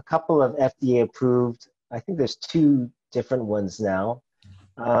 There's a couple of FDA approved, I think there's 2 different ones now.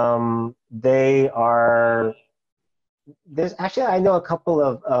 There's actually, I know a couple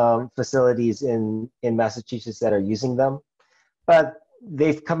of facilities in Massachusetts that are using them, but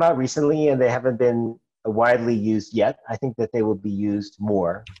they've come out recently and they haven't been widely used yet. I think that they will be used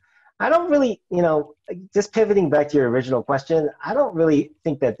more. I don't really, just pivoting back to your original question, I don't really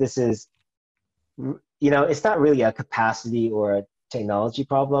think that this is, it's not really a capacity or a technology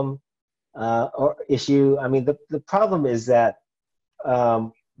problem or issue. I mean, the problem is that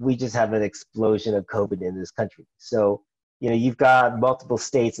we just have an explosion of COVID in this country. So, you've got multiple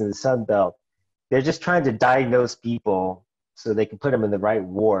states in the Sun Belt. They're just trying to diagnose people so they can put them in the right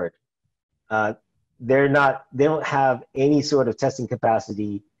ward. They don't have any sort of testing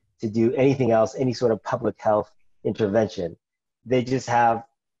capacity to do anything else, any sort of public health intervention. They just have,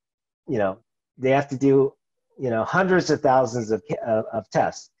 they have to do, hundreds of thousands of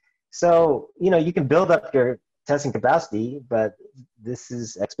tests. So, you can build up your testing capacity, but this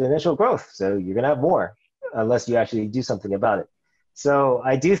is exponential growth. So you're gonna have more unless you actually do something about it. So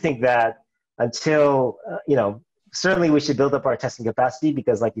I do think that until, certainly we should build up our testing capacity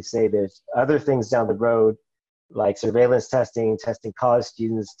because like you say, there's other things down the road like surveillance testing, testing college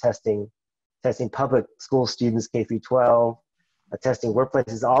students, testing public school students, K through 12, testing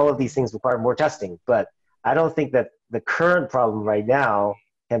workplaces. All of these things require more testing. But I don't think that the current problem right now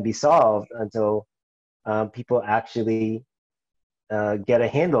can be solved until people actually get a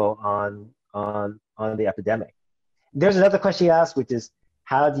handle on the epidemic. There's another question you asked, which is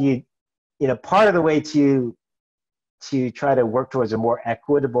how do you, part of the way to try to work towards a more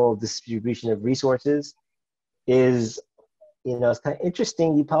equitable distribution of resources is, it's kind of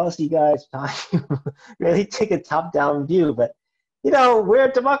interesting, you policy guys really take a top-down view, but we're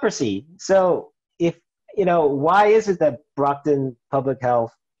a democracy. So if, why is it that Brockton Public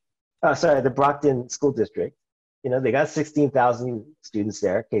Health, the Brockton School District, they got 16,000 students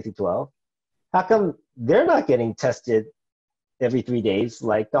there, K through 12. How come they're not getting tested every 3 days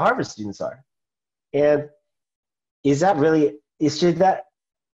like the Harvard students are? And should that,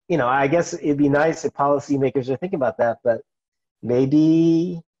 I guess it'd be nice if policymakers are thinking about that, but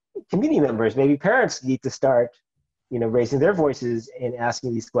maybe community members, maybe parents need to start, raising their voices and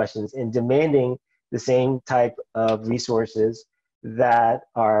asking these questions and demanding the same type of resources that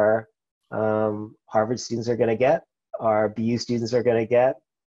our Harvard students are going to get, our BU students are going to get,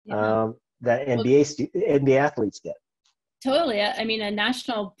 that NBA athletes get. Totally. I mean, a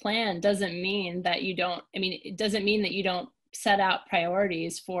national plan doesn't mean that it doesn't mean that you don't set out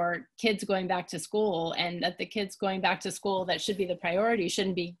priorities for kids going back to school, and that the kids going back to school that should be the priority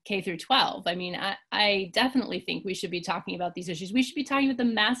shouldn't be K through 12. I mean, I definitely think we should be talking about these issues. We should be talking about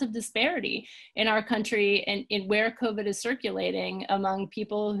the massive disparity in our country and in where COVID is circulating among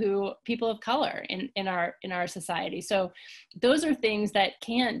people of color in our society. So those are things that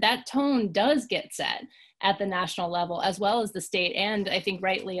tone does get set at the national level as well as the state. And I think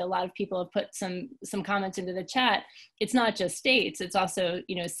rightly, a lot of people have put some comments into the chat. It's not just states, it's also,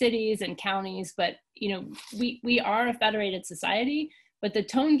 cities and counties, but, we are a federated society, but the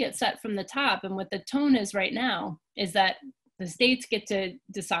tone gets set from the top. And what the tone is right now is that the states get to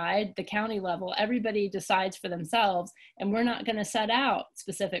decide, the county level, everybody decides for themselves, and we're not going to set out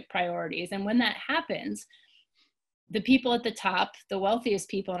specific priorities. And when that happens, the people at the top, the wealthiest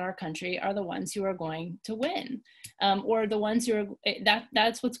people in our country, are the ones who are going to win, or the ones who are,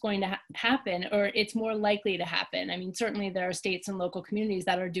 that's what's going to happen, or it's more likely to happen. I mean, certainly there are states and local communities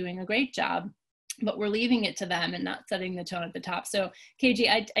that are doing a great job, but we're leaving it to them and not setting the tone at the top. So KG,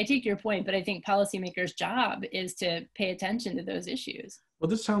 I take your point, but I think policymakers' job is to pay attention to those issues. Well,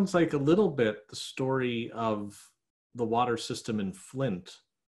 this sounds like a little bit the story of the water system in Flint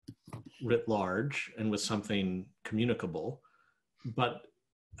writ large and with something communicable. But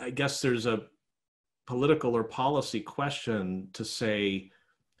I guess there's a political or policy question to say,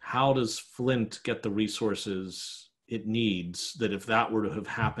 how does Flint get the resources it needs that if that were to have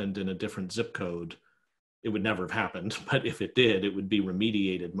happened in a different zip code, it would never have happened. But if it did, it would be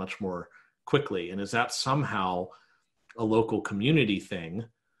remediated much more quickly. And is that somehow a local community thing,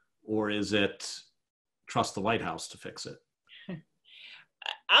 or is it trust the White House to fix it?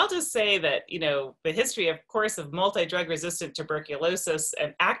 I'll just say that, the history, of course, of multi-drug resistant tuberculosis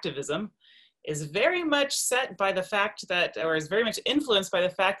and activism is very much set by the fact that, or is very much influenced by the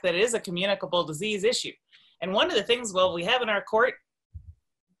fact that it is a communicable disease issue. And one of the things, we have in our court,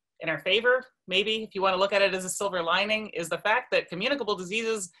 in our favor, maybe, if you want to look at it as a silver lining, is the fact that communicable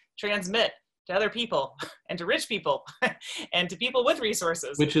diseases transmit to other people and to rich people and to people with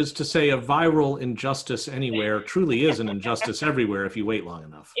resources. Which is to say, a viral injustice anywhere truly is an injustice everywhere if you wait long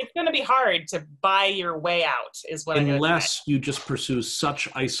enough. It's going to be hard to buy your way out, is what unless you just pursue such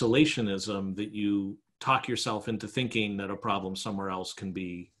isolationism that you talk yourself into thinking that a problem somewhere else can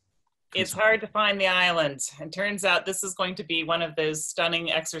be. It's hard to find the island. And turns out this is going to be one of those stunning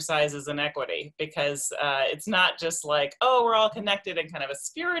exercises in equity, because it's not just like, oh, we're all connected in kind of a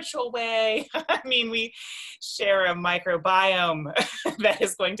spiritual way. I mean, we share a microbiome that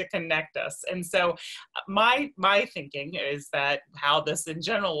is going to connect us. And so my thinking is that how this in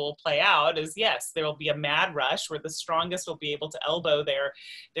general will play out is, yes, there will be a mad rush where the strongest will be able to elbow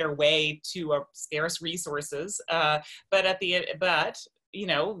their way to scarce resources. But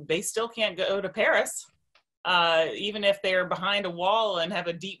they still can't go to Paris, even if they're behind a wall and have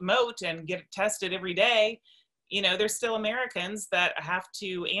a deep moat and get tested every day. They're still Americans that have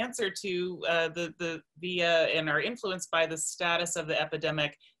to answer to and are influenced by the status of the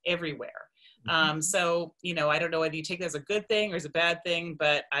epidemic everywhere. So, I don't know whether you take that as a good thing or as a bad thing,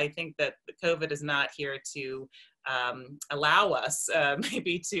 but I think that the COVID is not here to allow us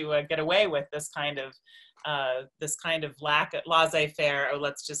maybe to get away with this kind of laissez-faire,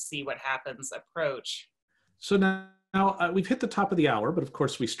 let's just see what happens approach. So now we've hit the top of the hour, but of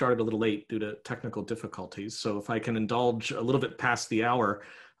course we started a little late due to technical difficulties. So if I can indulge a little bit past the hour,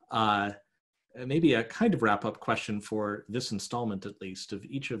 maybe a kind of wrap-up question for this installment, at least, of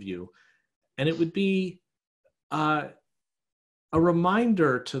each of you. And it would be a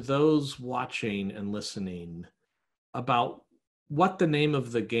reminder to those watching and listening about what the name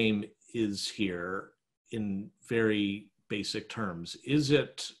of the game is here in very basic terms. Is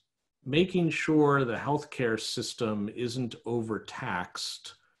it making sure the healthcare system isn't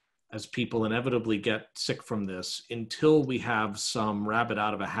overtaxed as people inevitably get sick from this until we have some rabbit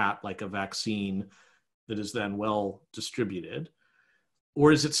out of a hat like a vaccine that is then well distributed?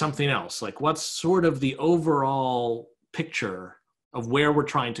 or is it something else? Like, what's sort of the overall picture of where we're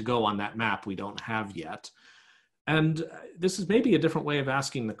trying to go on that map we don't have yet? And this is maybe a different way of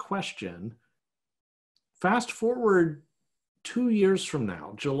asking the question. Fast forward 2 years from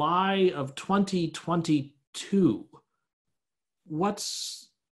now, July of 2022, what's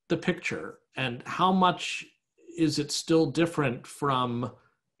the picture, and how much is it still different from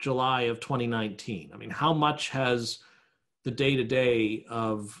July of 2019? I mean, how much has the day-to-day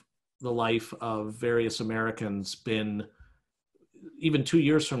of the life of various Americans been, even 2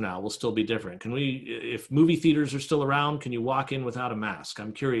 years from now, will still be different? Can we, if movie theaters are still around, can you walk in without a mask?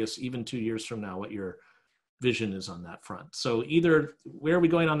 I'm curious, even 2 years from now, what your vision is on that front. So either where are we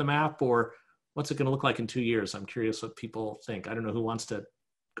going on the map, or what's it going to look like in 2 years? I'm curious what people think. I don't know who wants to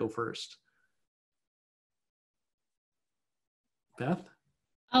go first. Beth?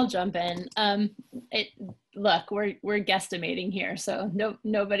 I'll jump in. Look, we're guesstimating here, so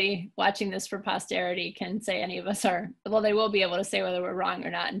nobody watching this for posterity can say any of us are. Well, they will be able to say whether we're wrong or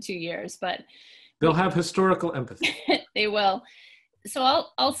not in 2 years, but they'll have historical empathy. They will. So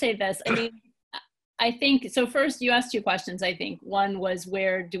I'll say this. I mean, I think, so first you asked two questions, I think. One was,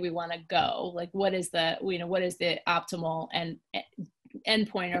 where do we want to go? Like, what is the, what is the optimal and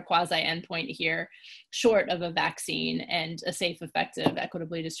endpoint or quasi endpoint here, short of a vaccine and a safe, effective,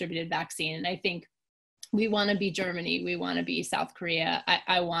 equitably distributed vaccine? And I think we want to be Germany, we want to be South Korea.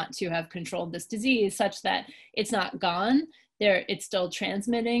 I want to have controlled this disease such that it's not gone. It's still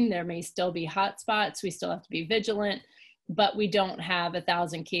transmitting. There may still be hotspots. We still have to be vigilant, but we don't have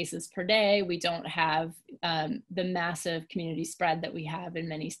 1,000 cases per day. We don't have the massive community spread that we have in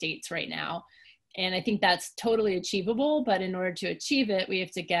many states right now. And I think that's totally achievable, but in order to achieve it, we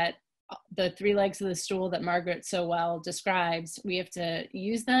have to get the 3 legs of the stool that Margaret so well describes. We have to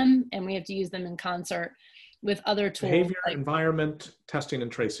use them, and we have to use them in concert with other tools. Behavior, like environment, testing, and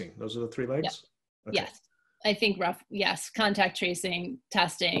tracing. Those are the 3 legs? Yep. Okay. Yes. I think yes. Contact tracing,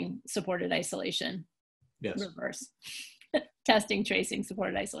 testing, supported isolation. Yes. Reverse. Testing, tracing,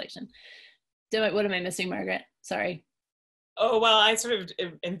 supported isolation. What am I missing, Margaret? Sorry. Oh, well, I sort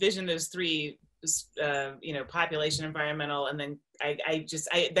of envision those 3, population, environmental, and then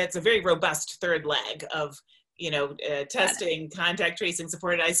that's a very robust 3rd leg of, testing, contact tracing,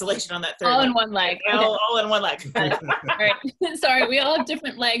 supported isolation on that 3rd all leg. In one leg. All in one leg. All right. Sorry, we all have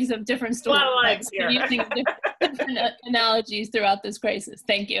different legs of different stools. A lot of legs here. Using different analogies throughout this crisis.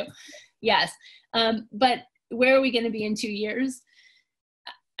 Thank you. Yes. But where are we going to be in 2 years?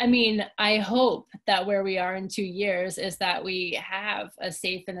 I mean, I hope that where we are in 2 years is that we have a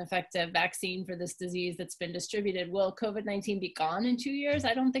safe and effective vaccine for this disease that's been distributed. Will COVID-19 be gone in 2 years?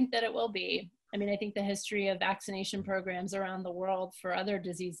 I don't think that it will be. I mean, I think the history of vaccination programs around the world for other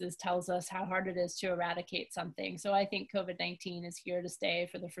diseases tells us how hard it is to eradicate something. So I think COVID-19 is here to stay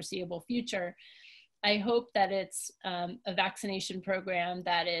for the foreseeable future. I hope that it's a vaccination program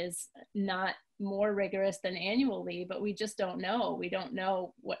that is not more rigorous than annually, but we just don't know. We don't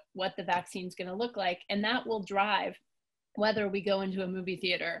know what the vaccine's going to look like. And that will drive whether we go into a movie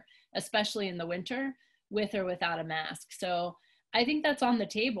theater, especially in the winter, with or without a mask. So I think that's on the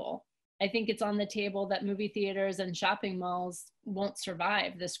table. I think it's on the table that movie theaters and shopping malls won't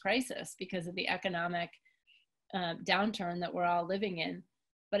survive this crisis because of the economic downturn that we're all living in.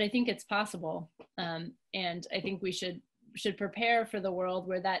 But I think it's possible. And I think we should prepare for the world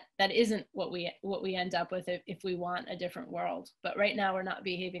where that isn't what we end up with if we want a different world. But right now we're not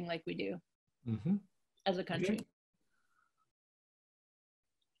behaving like we do as a country.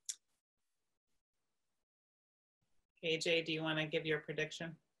 Okay. KJ, do you want to give your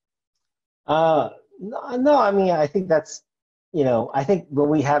prediction? No, I mean, I think that's, I think when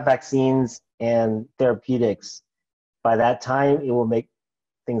we have vaccines and therapeutics, by that time, it will make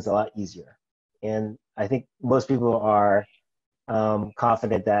things a lot easier. And I think most people are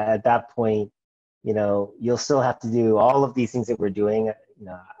confident that at that point, you'll still have to do all of these things that we're doing.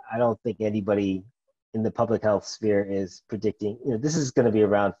 I don't think anybody in the public health sphere is predicting, this is going to be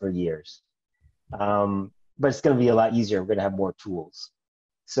around for years. But it's going to be a lot easier. We're going to have more tools.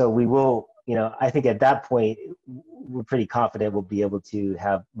 So we will, I think at that point, we're pretty confident we'll be able to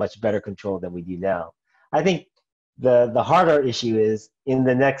have much better control than we do now. I think the harder issue is in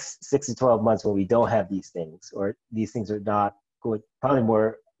the next 6 to 12 months when we don't have these things, or these things are not going, probably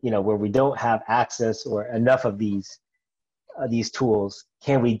more, where we don't have access or enough of these tools.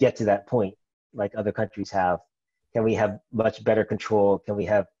 Can we get to that point like other countries have? Can we have much better control? Can we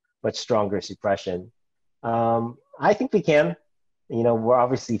have much stronger suppression? I think we can. We're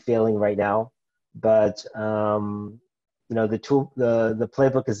obviously failing right now, but the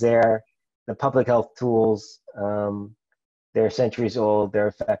playbook is there. The public health tools they're centuries old, they're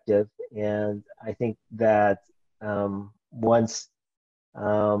effective. And I think that once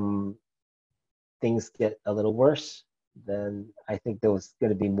things get a little worse, then I think there's going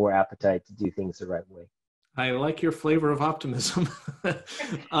to be more appetite to do things the right way. I like your flavor of optimism.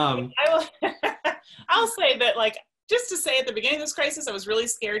 I'll say that, like, just to say at the beginning of this crisis, I was really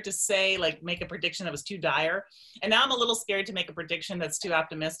scared to say, like, make a prediction that was too dire. And now I'm a little scared to make a prediction that's too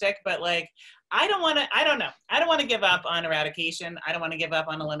optimistic, but like, I don't want to give up on eradication. I don't want to give up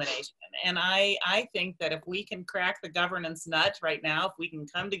on elimination. And I think that if we can crack the governance nut right now, if we can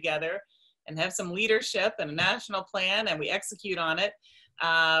come together and have some leadership and a national plan and we execute on it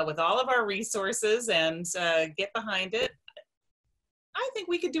with all of our resources and get behind it, I think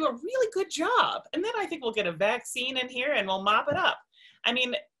we could do a really good job. And then I think we'll get a vaccine in here and we'll mop it up. I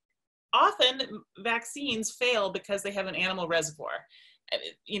mean, often vaccines fail because they have an animal reservoir.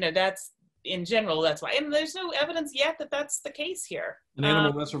 You know, that's, in general, that's why. And there's no evidence yet that that's the case here. An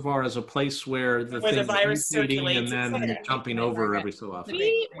animal reservoir is a place where the virus circulates and then jumping over every so often.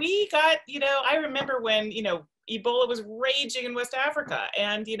 We got, you know, I remember when, you know, Ebola was raging in West Africa.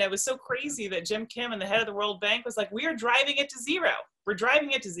 And, you know, it was so crazy that Jim Kim and the head of the World Bank was like, we are driving it to zero. We're driving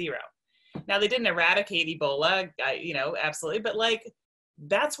it to zero. Now, they didn't eradicate Ebola, you know, absolutely. But like,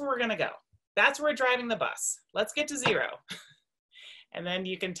 that's where we're going to go. That's where we're driving the bus. Let's get to zero. And then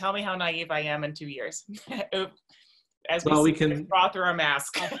you can tell me how naive I am in 2 years. As we can draw through our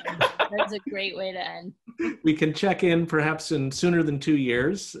mask. That's a great way to end. We can check in perhaps in sooner than 2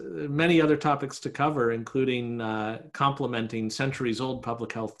 years. Many other topics to cover, including complementing centuries-old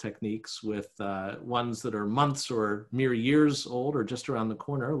public health techniques with ones that are months or mere years old or just around the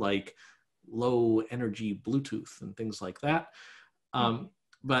corner, like low-energy Bluetooth and things like that.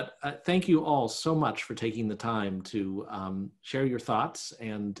 But thank you all so much for taking the time to share your thoughts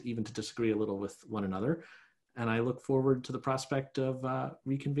and even to disagree a little with one another. And I look forward to the prospect of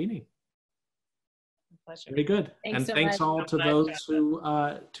reconvening. Pleasure. Very good. Thanks all to those who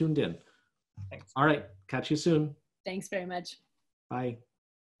tuned in. Thanks. All right. Catch you soon. Thanks very much. Bye.